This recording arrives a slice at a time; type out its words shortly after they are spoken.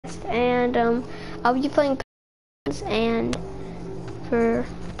Broadcast, and I'll be playing Padilins, and for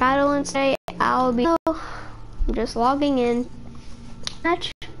Padilins today, I'll be just logging in.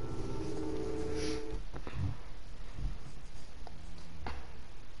 Match.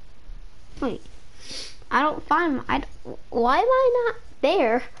 Wait, I don't find why am I not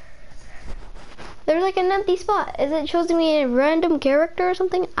there? There's like an empty spot. Is it choosing me a random character or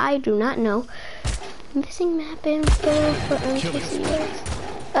something? I do not know. Missing map info for MTCs.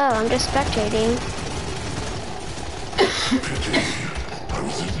 Oh, I'm just spectating.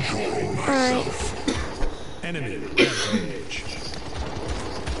 Alright. Enemy advantage.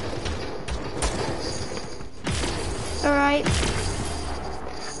 Alright.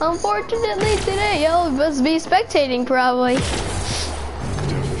 Unfortunately today I'll just be spectating probably.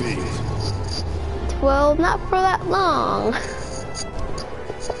 Defeat. Well, not for that long.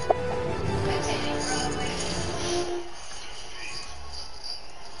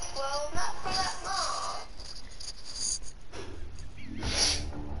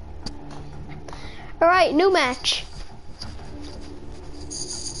 Alright, new match.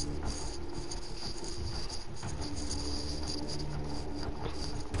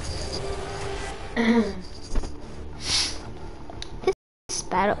 This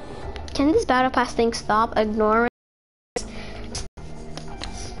battle, can this battle pass thing stop ignoring?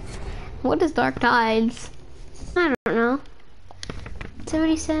 What is Dark Tides? I don't know.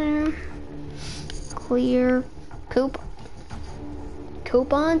 Activity Center, clear,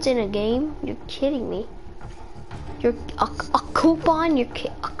 coupons in a game? You're kidding me. You're a coupon?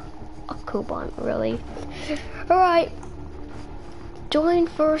 A coupon, really? Alright. Join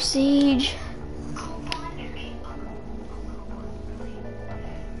for Siege.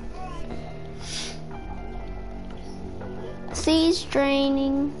 Siege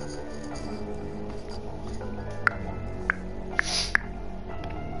training.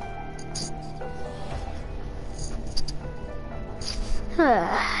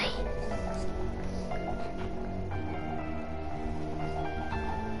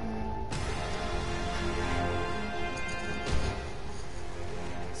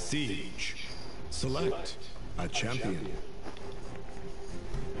 Siege. Select a champion.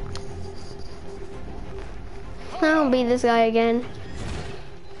 I don't beat this guy again.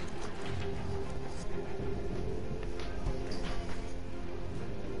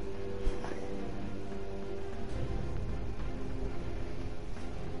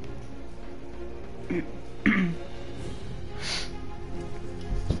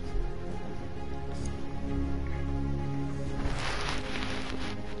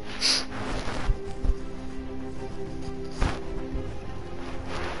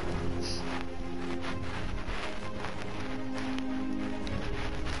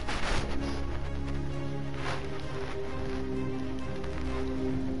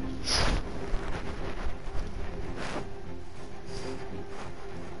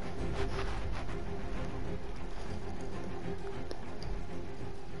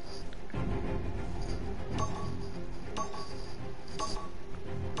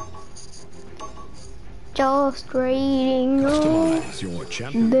 Just raiding Customize your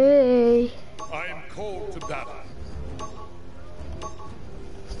champion. day. I am called to battle.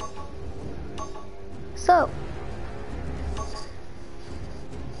 So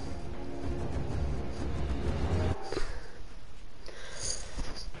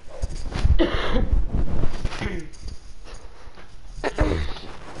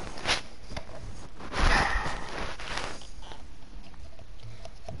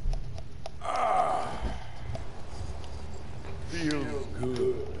Feels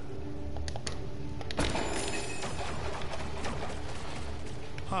good.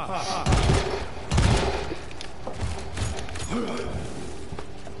 Ha ha.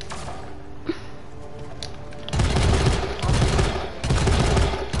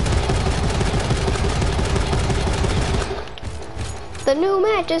 the new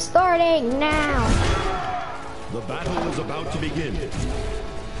match is starting now. The battle is about to begin.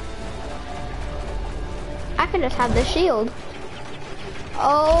 I could just have the shield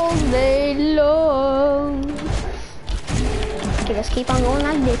all day long. Okay, just keep on going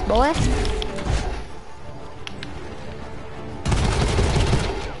like this, boy.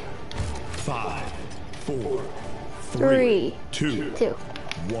 Five, four, Three, two, two.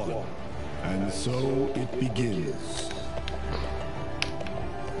 one. And so it begins.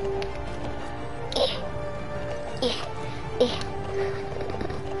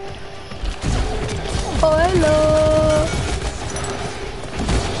 Oh, hello.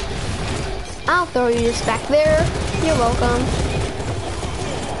 I'll throw you just back there. You're welcome.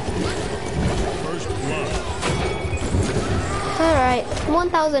 First blood. Alright,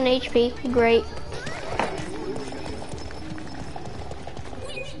 1,000 HP. Great.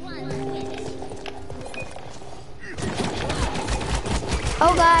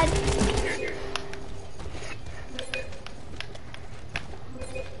 Oh God.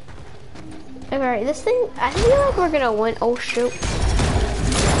 Alright, this thing, I feel like we're gonna win. Oh shoot.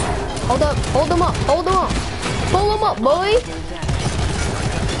 Hold up, hold them up, hold them up. Pull them up, boy.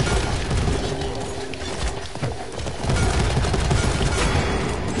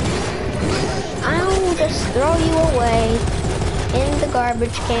 I'll just throw you away in the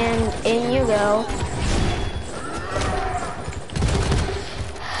garbage can. In you go.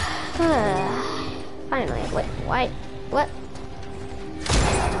 Finally, wait, why? What?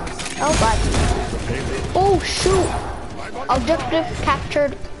 Oh God. Oh shoot! Objective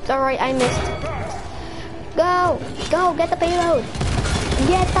captured. It's alright, I missed. Go! Go! Get the payload!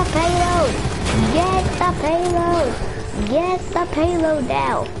 Get the payload! Get the payload! Get the payload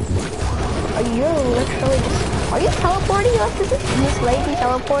now! Are you literally just... Are you teleporting us? Is this lady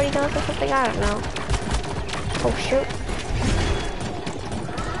teleporting us or something? I don't know. Oh shoot.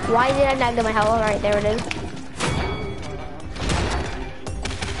 Why did I not get my health? Alright, there it is.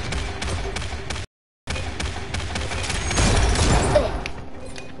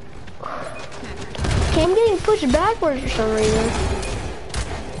 Okay, I'm getting pushed backwards for some reason.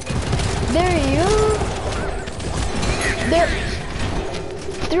 There you go. There.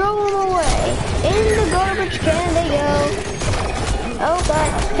 Throw them away. In the garbage can they go. Oh God,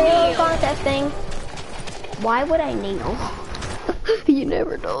 payload contesting. Why would I kneel? You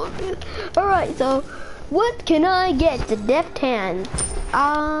never told me. Alright, so what can I get? The deft hand.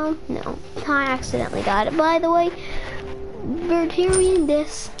 No. I accidentally got it. By the way, Vegetarian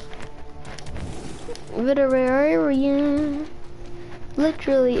this. Vegetarian.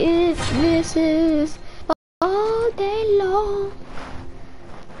 Literally, if this is all day long,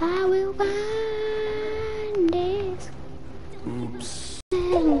 I will find this. Oops.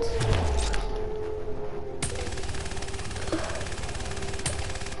 And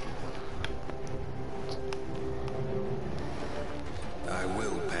I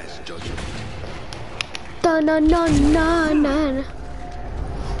will pass judgment. da na na na na.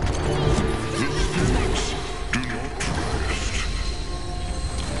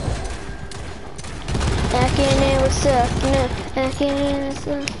 I can't ever suck, no, I can't ever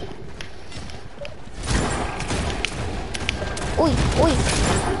suck. Oi, oi.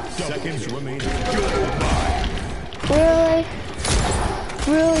 Seconds remaining. Really?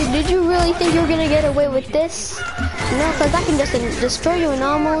 Really? Did you really think you were gonna get away with this? No, because I can just destroy you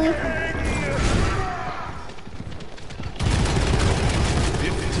normally.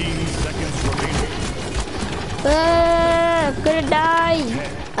 15 seconds remaining. I'm gonna die.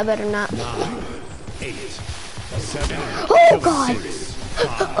 I better not. 9, 8, 7, Oh God! 6,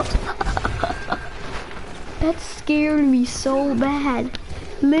 5. That scared me so bad.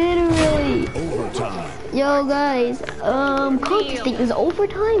 Literally. Overtime. Yo guys, contesting is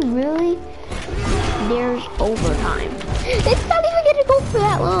overtime, really? There's overtime. It's not even gonna go for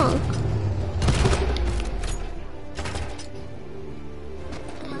that long.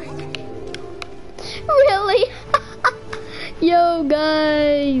 Really? Yo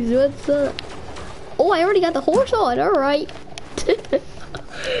guys, what's up? Oh, I already got the horse on, alright.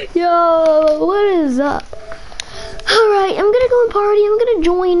 Yo, what is up? Alright, I'm gonna go and party. I'm gonna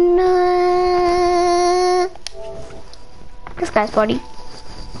join this guy's party.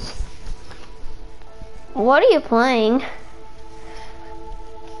 What are you playing?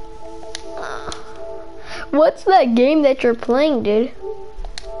 What's that game that you're playing, dude?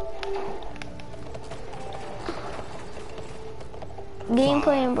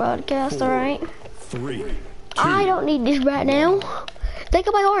 Gameplay and broadcast, alright. 3, 2. I don't need this right now. Take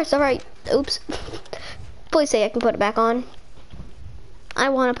up my horse, alright. Oops. Please say I can put it back on. I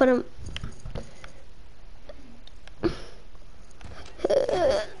want to put him.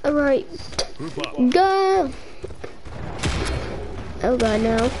 Alright. Go! Oh God,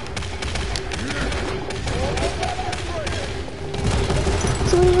 no.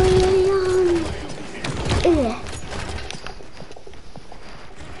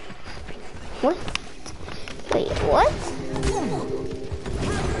 What? Wait, what?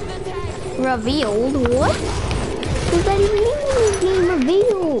 Revealed? What? Does that even mean? Game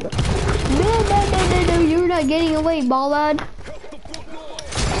revealed? No, you're not getting away, ballad.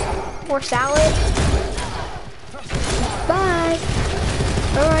 Or salad. Bye.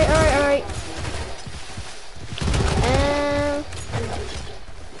 Alright.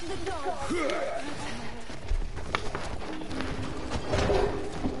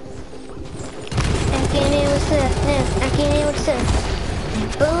 I can't even sit.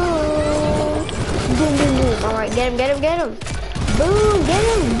 Boom, boom, boom. All right, get him, get him, get him. Boom, get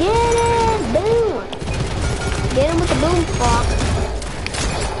him, boom. Get him with the boom block.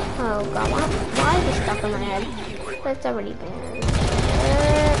 Oh God, why is this stuck in my head? That's already been.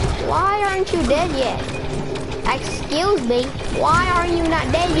 Why aren't you dead yet? Excuse me, why are you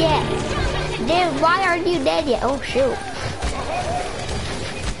not dead yet? Dude, why aren't you dead yet? Oh shoot.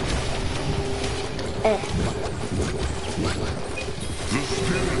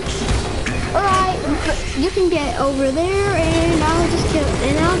 Alright, you can get over there and I'll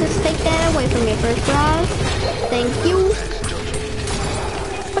just take that away from you first, guys. Thank you.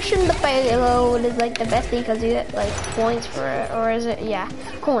 Pushing the payload is like the best thing because you get like points for it, or is it? Yeah,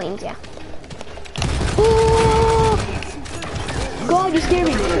 coins, yeah. Ooh. God, you scared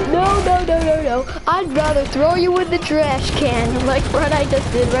me. No, no, no, no, no. I'd rather throw you in the trash can, like what I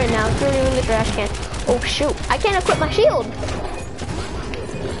just did right now. Throw you in the trash can. Oh shoot, I can't equip my shield.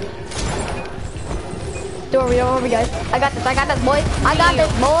 Don't worry guys. I got this, boys. I got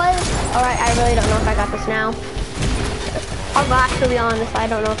this, boys. Alright, I really don't know if I got this now. I'll actually be honest, I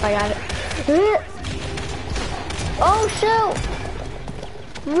don't know if I got it. Oh shoot!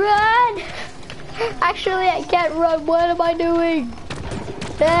 Run! Actually, I can't run. What am I doing?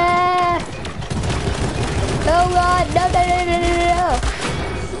 Ah! Oh God! No, no, no, no, no, no!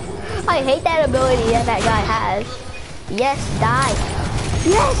 I hate that ability that that guy has. Yes, die.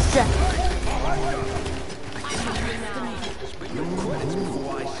 Yes!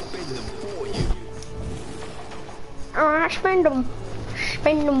 Spend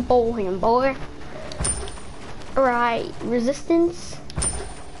them for him, boy. Right, resistance,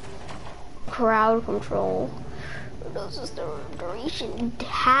 crowd control. This is the duration.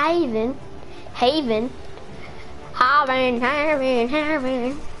 Haven.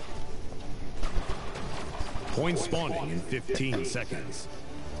 Point spawning in 15 seconds.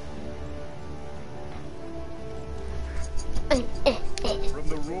 From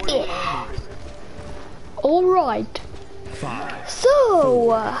the Royal Army. All right. 5.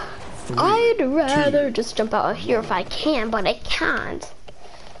 So, 3, I'd rather 2. just jump out of here if I can, but I can't.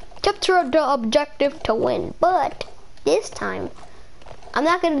 Capture the objective to win, but this time, I'm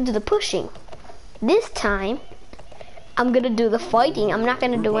not gonna do the pushing. This time, I'm gonna do the fighting. I'm not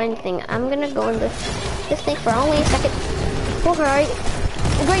gonna do anything. I'm gonna go in this thing for only a second. Alright.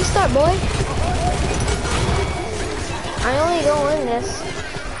 Great start, boy. I only go in this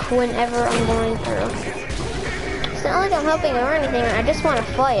whenever I'm going through. It's not like I'm helping or anything, I just want to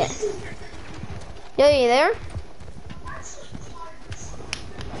fight it. Yo, you there?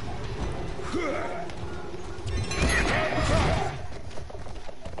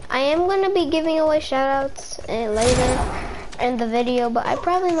 I am going to be giving away shoutouts later in the video, but I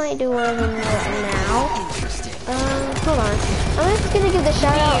probably might do one of them now. Hold on. I'm just going to give the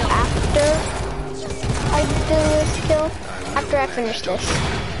shoutout after I do this kill, after I finish this.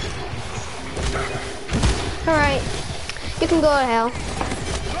 Alright, you can go to hell.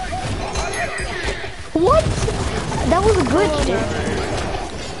 What? That was a glitch, dude.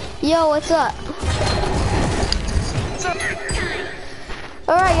 Yo, what's up?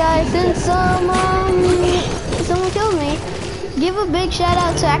 Alright guys, since someone killed me, give a big shout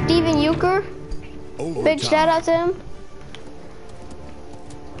out to Active and Euchre. Big shout out to him.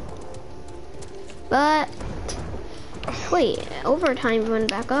 But wait, overtime went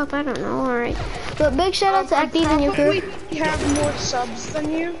back up. I don't know. All right, but big shout out to Active and Euchre. We have more subs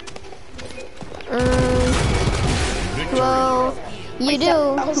than you. Well, you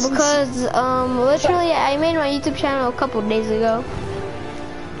do because literally I made my YouTube channel a couple days ago.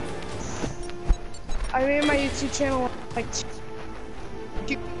 I made my YouTube channel like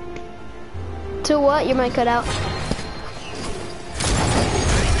To what? Your mic cut out.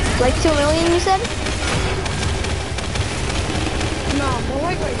 Like 2 million, you said? no, more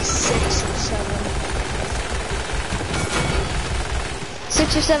like 6 or 7.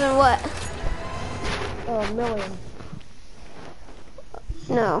 6 or 7 what? Million.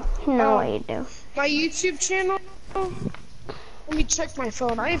 No way you do. My YouTube channel. Let me check my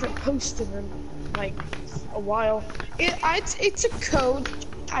phone. I haven't posted in like a while. It's a code.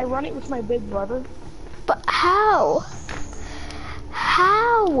 I run it with my big brother. But how?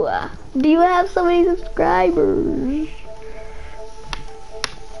 How do you have so many subscribers?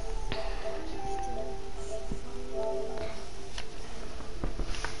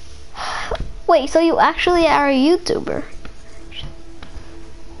 Wait, so you actually are a YouTuber?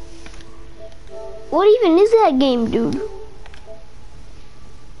 What even is that game, dude?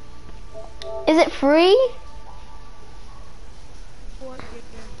 Is it free?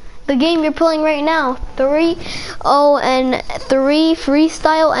 The game you're playing right now, 3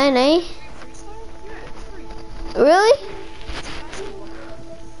 Freestyle NA. Really?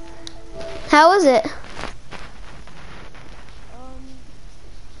 How is it?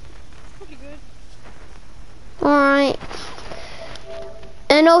 Pretty good. Alright.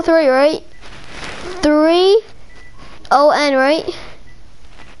 And 03, right? 3 ON, right? Yeah.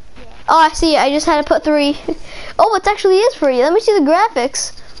 Oh, I see it. I just had to put 3. Oh, it actually is free. Let me see the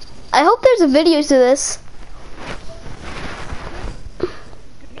graphics. I hope there's a video to this.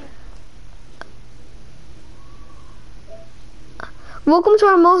 Welcome to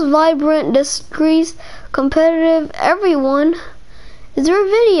our most vibrant, discreet, competitive, everyone. Is there a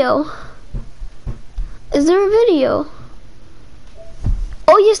video? Is there a video?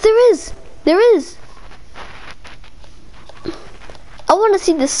 Oh yes, there is. There is. I want to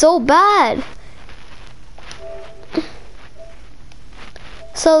see this so bad.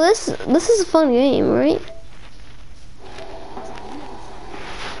 So this is a fun game, right?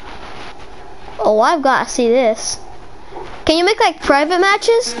 Oh, I've got to see this. Can you make like private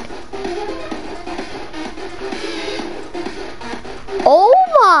matches? Oh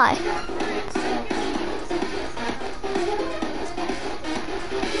my!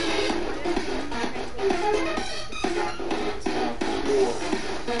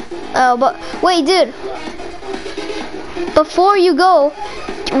 Oh, but wait, dude. Before you go,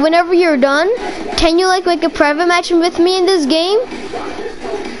 whenever you're done, can you like make a private match with me in this game?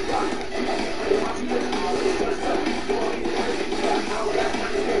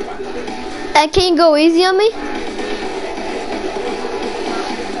 And can you go easy on me?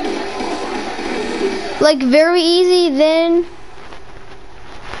 Like very easy, then.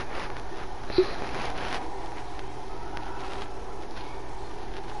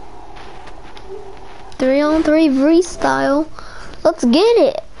 Three-on-three freestyle. Let's get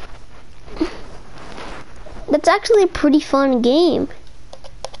it. That's actually a pretty fun game.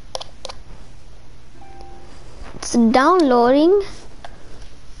 It's downloading.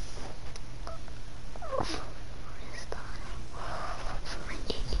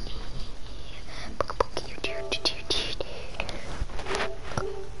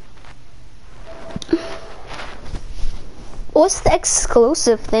 What's the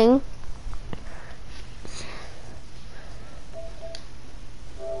exclusive thing?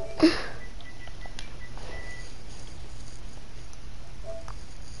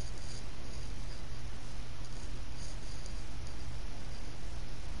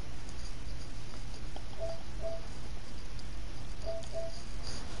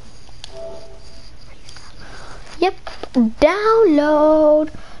 Yep, download.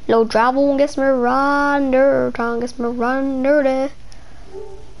 Low travel gets me under, tongue gets me under.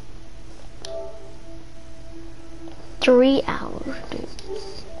 3 hours, dude.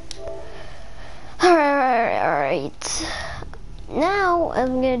 Alright. Now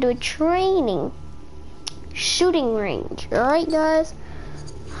I'm gonna do a training shooting range. Alright, guys.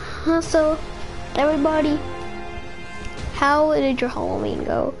 So, everybody, how did your Halloween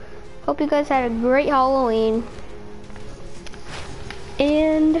go? Hope you guys had a great Halloween.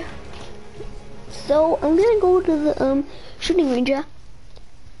 And so I'm gonna go to the shooting range.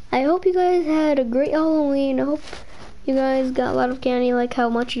 I hope you guys had a great Halloween. I hope you guys got a lot of candy, like how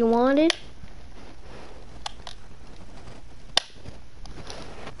much you wanted.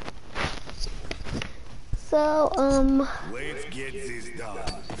 So Let's get this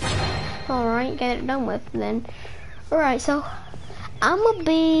done. all right, get it done with then. All right, so I'm gonna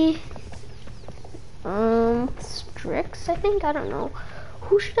be Strix, I think. I don't know.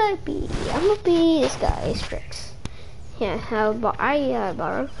 Who should I be? I'm gonna be this guy, Strix. Yeah, I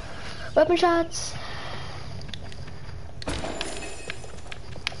borrowed weapon shots.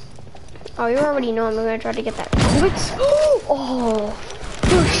 Oh, you already know I'm gonna try to get that. Oh,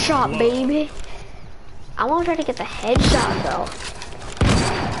 first shot, baby. I wanna try to get the headshot though.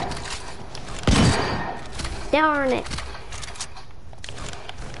 Darn it.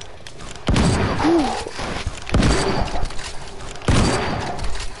 Ooh.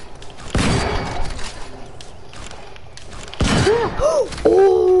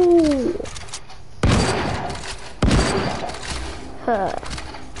 Ooh. Huh.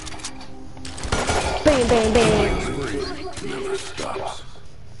 Bang, bang, bang. Never stops.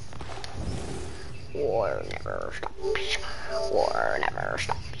 War never stops. War never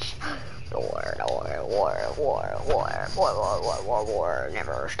stops. War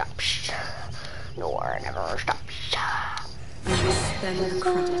never stops. War never stops.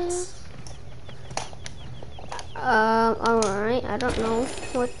 Alright, I don't know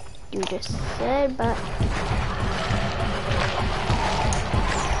what you just said, but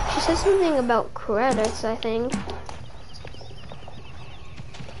she said something about credits, I think.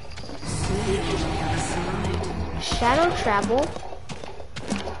 shadow travel.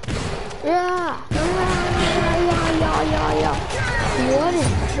 Yeah. What is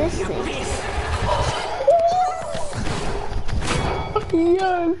this thing? Yes.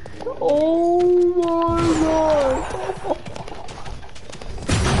 Oh my god.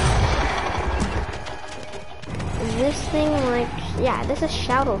 Is this thing like, yeah, this is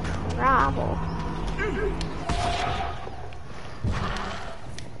shadow travel.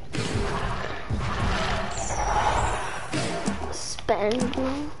 Spend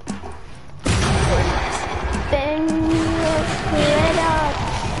your credit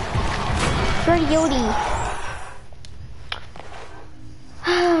for Yodi.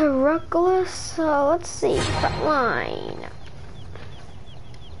 Reckless, let's see, frontline.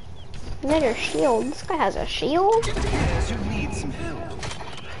 Another shield. This guy has a shield. Yes, you need some help.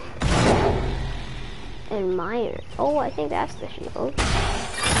 Admire. Oh, I think that's the shield.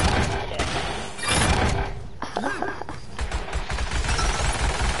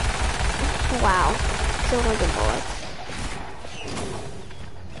 Wow. So like a bullet.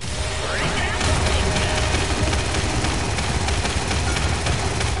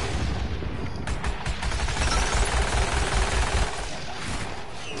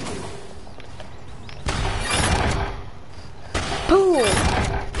 Boom!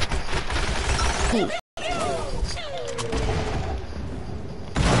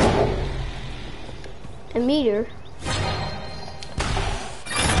 A meter.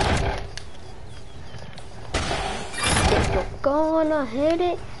 You're gonna hit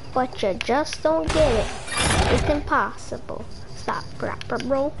it, but you just don't get it. It's impossible. Stop,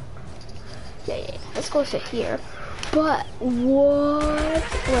 bro. Yeah. Let's go to here. But what?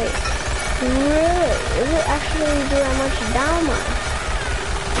 Wait. Really? Is it actually do that much damage?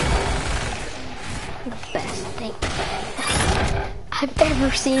 The best thing I've ever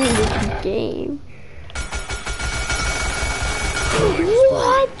seen in this game.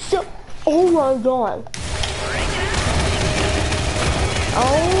 What? Oh my god.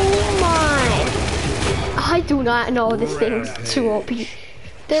 Oh my. I do not know this thing's too OP.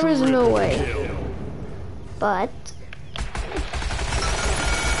 There is no way. But.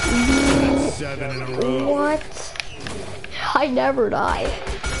 What? I never die.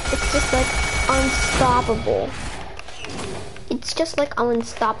 It's just like unstoppable. It's just like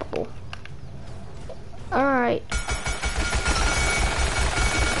unstoppable. Alright.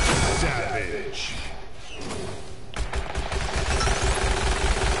 Savage.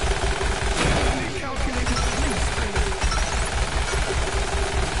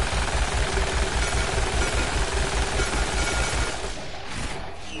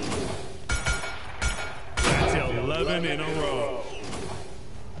 That's 11 in a row.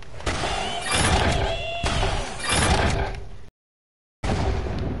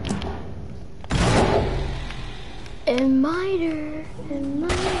 And miter.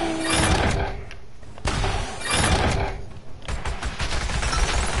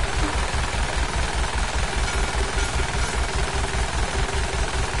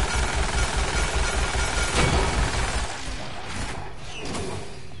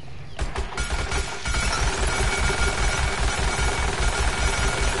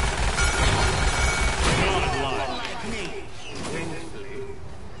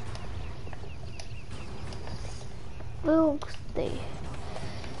 Will stay.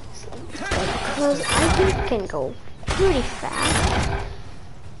 Because I think it can go pretty fast.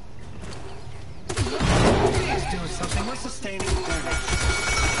 Please do something with sustaining damage.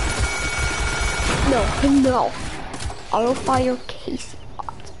 No. Auto fire case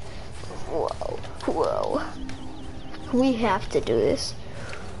bot. Whoa. We have to do this.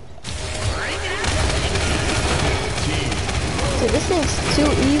 Dude, this thing's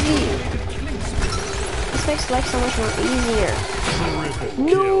too easy. This makes life so much more easier.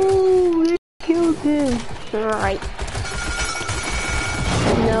 No, they killed him. Alright.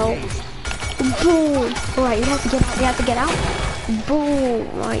 No. Boom. Alright, you have to get out. Boom.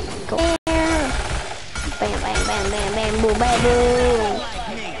 Right, go there. Bam, boom, bam, boom.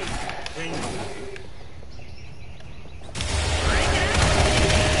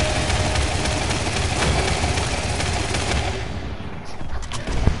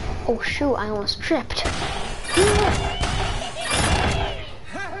 Oh shoot, I almost tripped.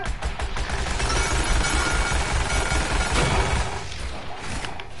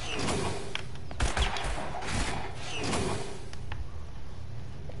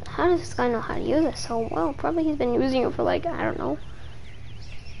 How does this guy know how to use it so well? Probably he's been using it for like, I don't know,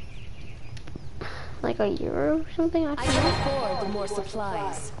 like a year or something. I can afford the more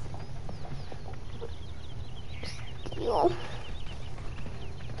supplies. Steal.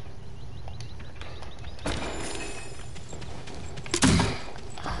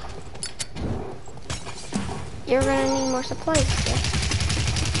 you're gonna need more supplies.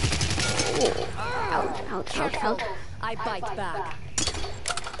 Yeah. Ouch, ouch, ouch, ouch. I bite back.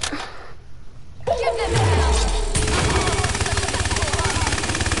 Give them hell.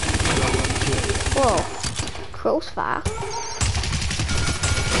 Whoa. Crossfire.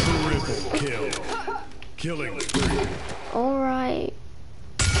 Triple kill. Killing spree. Alright.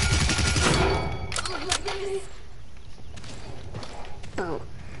 Oh.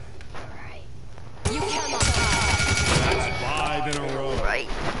 Alright. You cannot. That's 5 in a row. Right.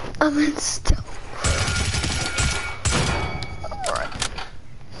 I'm in stealth.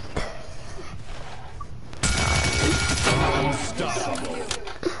 Unstoppable.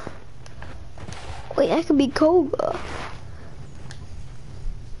 Wait, I could be Koga.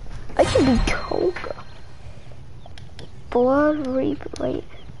 I can be Koga. Blood Reaper, wait.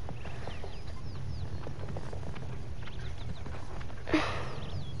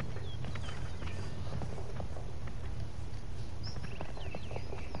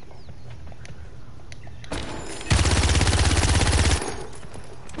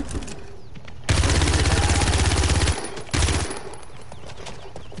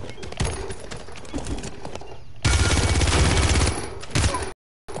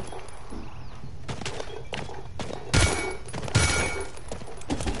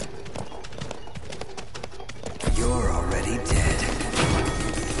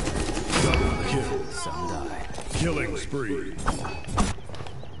 Killing spree.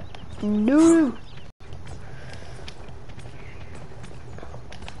 No.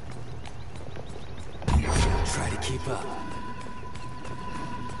 Try to keep up.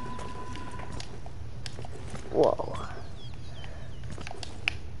 Whoa.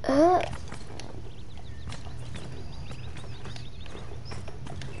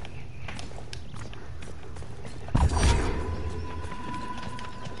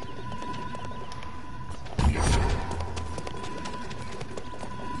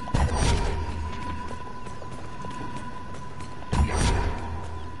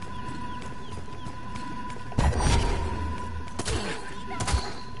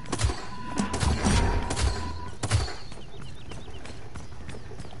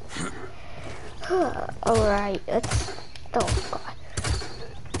 Alright, let's... Oh, God.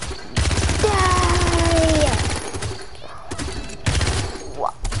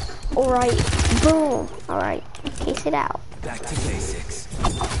 Die! Alright, boom. Alright, case it out. Back to basics.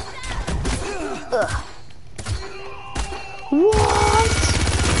 Ugh. What?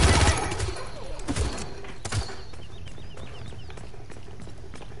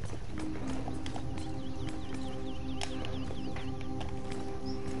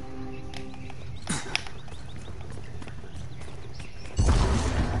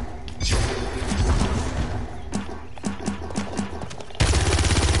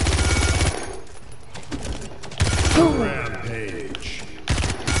 Rampage.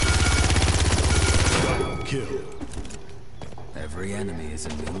 Double kill. Every enemy is a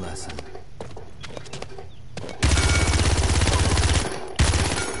new lesson.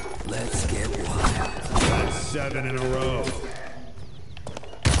 Let's get wild. That's 7 in a row.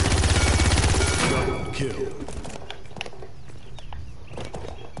 Double kill.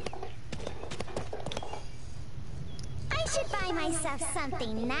 I should buy myself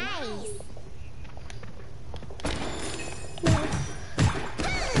something nice.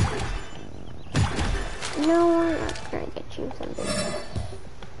 No, I'm not gonna get you something.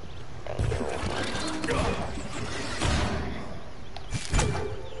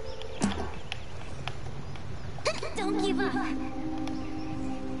 Don't give up.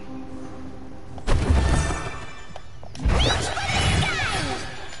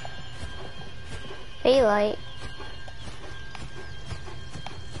 Daylight.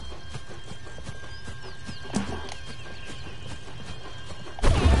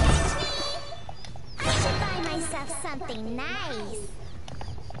 Something nice.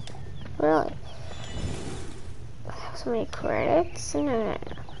 Really? I have so many credits? No.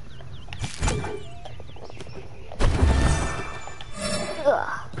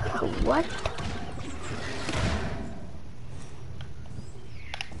 Ugh. What?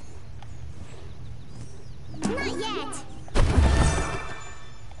 Not yet.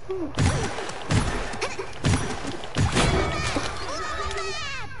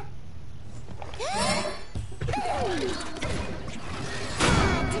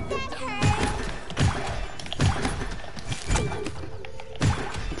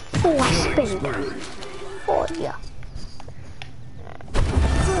 Oh, yeah.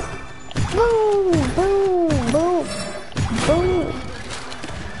 Boom, boom, boom, boom.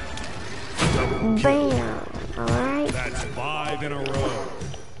 Bam. Alright. That's 5 in a row.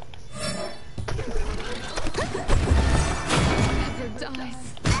 dies.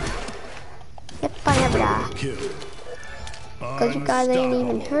 Yep, I never die. Kill. Because you guys ain't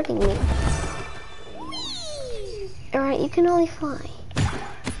even hurting me. Alright, you can only fly.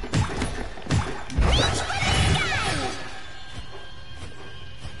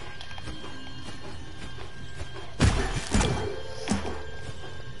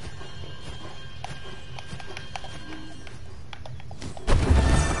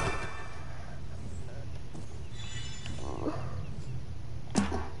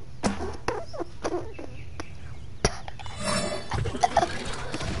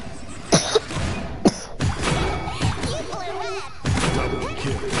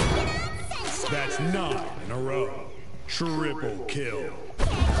 That's 9 in a row. Triple kill.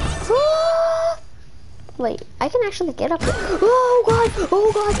 Wait, I can actually get up there. Oh god!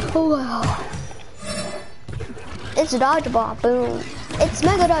 Oh god! Oh god! It's dodgeball. Boom! It's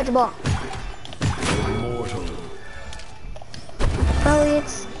mega dodgeball. Immortal. Probably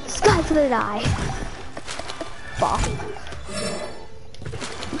it's sky to the die. Ball.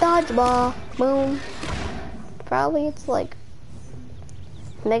 Dodgeball. Boom. Probably it's like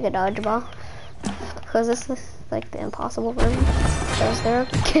mega dodgeball. Because this is like the impossible version. Because they're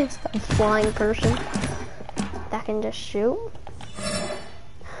against a flying person that can just shoot.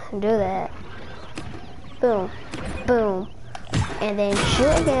 Do that. Boom. Boom. And then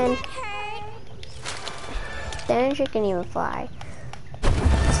shoot again. Then she can even fly.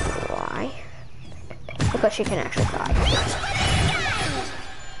 Why? Because she can actually fly.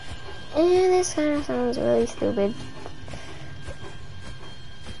 And this kind of sounds really stupid.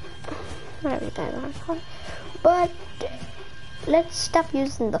 Whatever you guys want to call it. But let's stop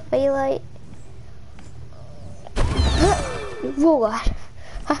using the Phalite. Oh god.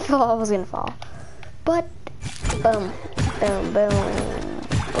 I thought I was gonna fall. But boom, boom, boom,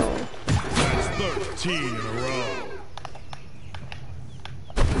 boom. That's 13 in a row.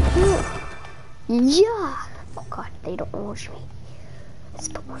 Yeah. Oh god, they don't watch me. Let's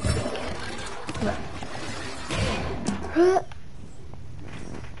put one again.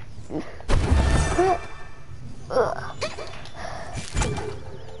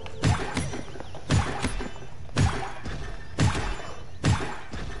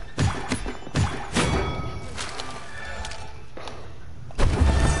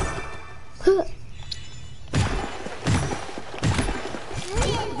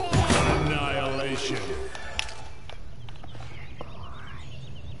 Annihilation.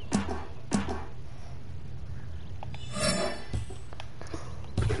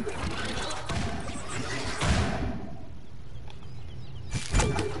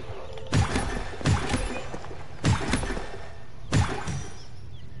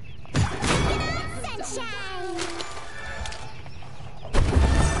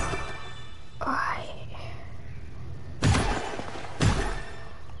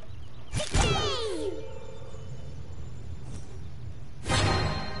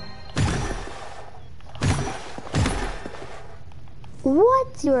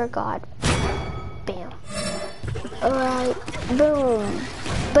 What's your god? Bam. Alright. Boom.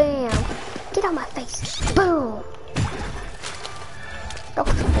 Bam. Get out my face. Boom.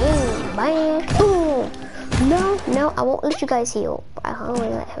 Bam. Bam. Boom. No, no, I won't let you guys heal. I only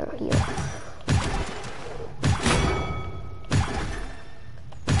let her heal.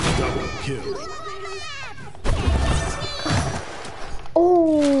 Double kill.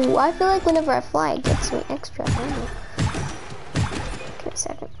 Oh, I feel like whenever I fly, it gets me extra ammo. Give me a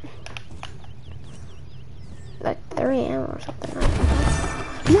second. Like 3 ammo or something. I don't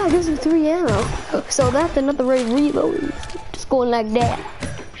know. Yeah, it gives me 3 ammo. So that's another way of reloading. Just going like that.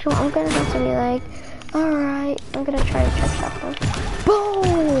 So I'm gonna have to be like, alright, I'm gonna try to trick shot them.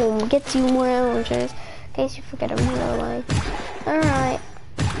 Boom! Gets you more ammo just in case you forget to reload. Like, alright.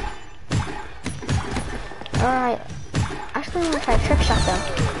 Alright. Actually, I'm gonna try to trick shot them.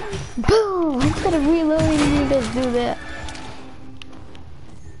 Boom! Instead of reloading, you just do that.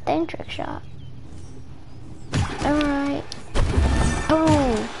 Then trick shot. Alright.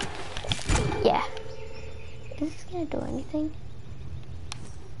 Boom! Yeah. Is this gonna do anything?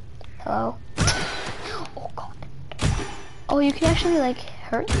 Hello? Oh god. Oh, you can actually like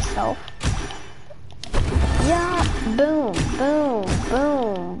hurt yourself. Yeah. Boom, boom,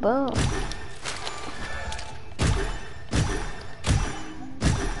 boom, boom.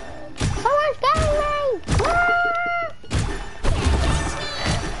 Someone's getting me!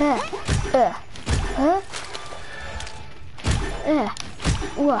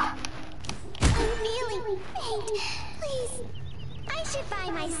 I'm feeling faint. Please, I should buy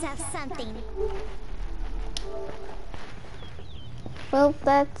myself something. Well,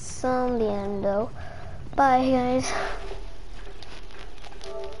 that's the end though. Bye guys.